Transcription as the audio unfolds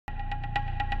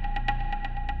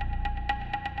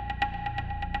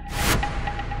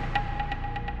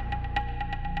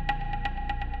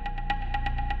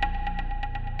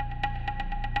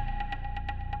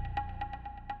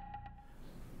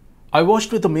I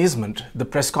watched with amazement the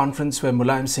press conference where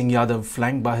Mulayam Singh Yadav,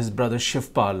 flanked by his brother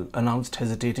Shivpal, announced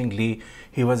hesitatingly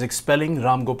he was expelling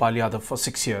Ram Gopal Yadav for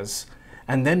 6 years,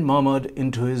 and then murmured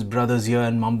into his brother's ear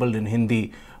and mumbled in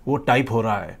Hindi, "Wo type ho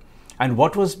raha hai." And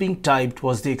what was being typed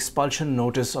was the expulsion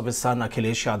notice of his son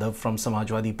Akhilesh Yadav from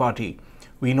Samajwadi Party.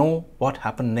 We know what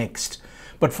happened next.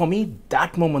 But for me,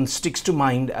 that moment sticks to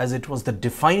mind as it was the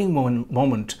defining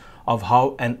moment of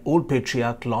how an old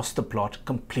patriarch lost the plot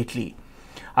completely.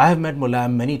 I have met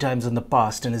Mulayam many times in the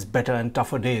past in his better and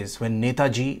tougher days when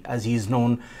Netaji, as he is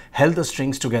known, held the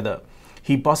strings together.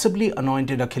 He possibly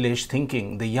anointed Akhilesh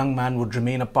thinking the young man would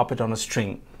remain a puppet on a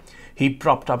string. He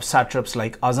propped up satraps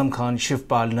like Azam Khan,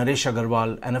 Shivpal, Naresh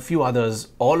Agarwal and a few others,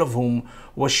 all of whom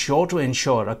were sure to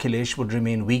ensure Akhilesh would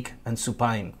remain weak and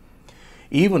supine.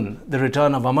 Even the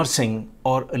return of Amar Singh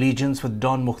or allegiance with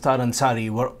Don Mukhtar Ansari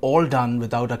were all done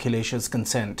without Akhilesh's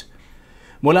consent.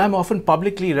 Mulayam often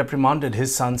publicly reprimanded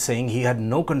his son, saying he had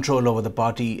no control over the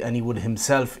party and he would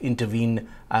himself intervene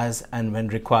as and when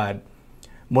required.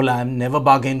 Mulayam never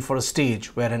bargained for a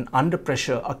stage where an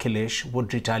under-pressure Akhilesh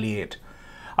would retaliate.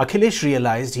 Akhilesh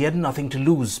realized he had nothing to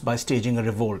lose by staging a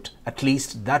revolt. At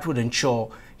least that would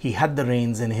ensure he had the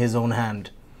reins in his own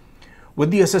hand. With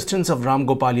the assistance of Ram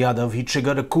Gopal Yadav, he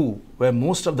triggered a coup where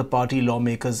most of the party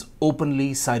lawmakers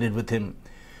openly sided with him.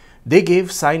 They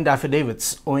gave signed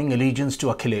affidavits owing allegiance to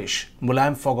Akhilesh.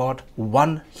 Mulayam forgot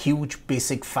one huge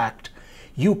basic fact.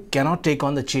 You cannot take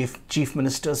on the chief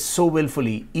minister so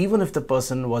willfully, even if the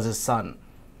person was his son.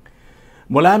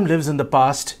 Mulayam lives in the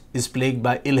past, is plagued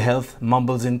by ill health,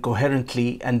 mumbles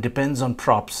incoherently and depends on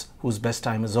props whose best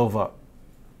time is over.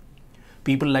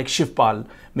 People like Shivpal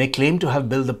may claim to have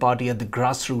built the party at the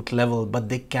grassroots level, but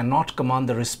they cannot command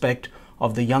the respect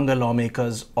of the younger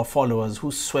lawmakers or followers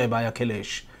who swear by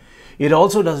Akhilesh. It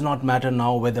also does not matter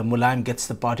now whether Mulayam gets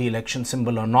the party election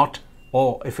symbol or not,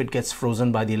 or if it gets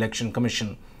frozen by the election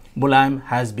commission. Mulayam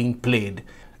has been played.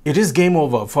 It is game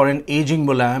over for an aging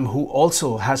Mulayam who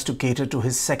also has to cater to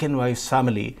his second wife's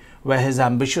family, where his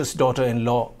ambitious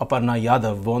daughter-in-law Aparna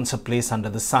Yadav wants a place under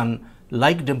the sun,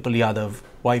 like Dimple Yadav,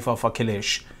 wife of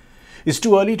Akhilesh. It's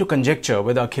too early to conjecture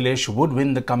whether Akhilesh would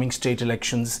win the coming state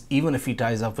elections even if he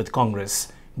ties up with Congress.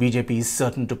 BJP is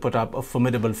certain to put up a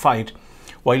formidable fight,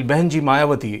 while Behenji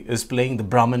Mayawati is playing the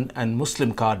Brahmin and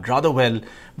Muslim card rather well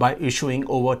by issuing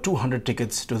over 200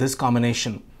 tickets to this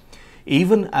combination.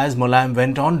 Even as Mulayam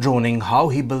went on droning how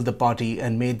he built the party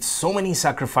and made so many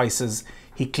sacrifices,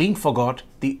 he clean forgot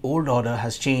the old order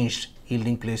has changed,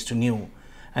 yielding place to new.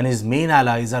 And his main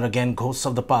allies are again ghosts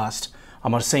of the past.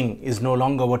 Amar Singh is no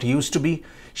longer what he used to be.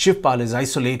 Shivpal is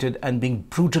isolated and being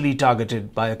brutally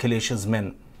targeted by Akhilesh's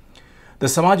men. The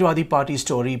Samajwadi Party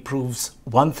story proves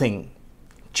one thing.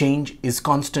 Change is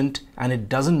constant and it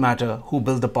doesn't matter who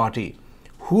built the party.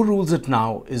 Who rules it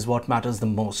now is what matters the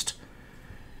most.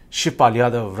 Shivpal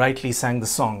Yadav rightly sang the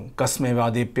song, "Kasme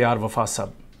Wade Pyar Wafa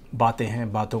Sab, Baatein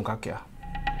Hain Baaton Ka Kya."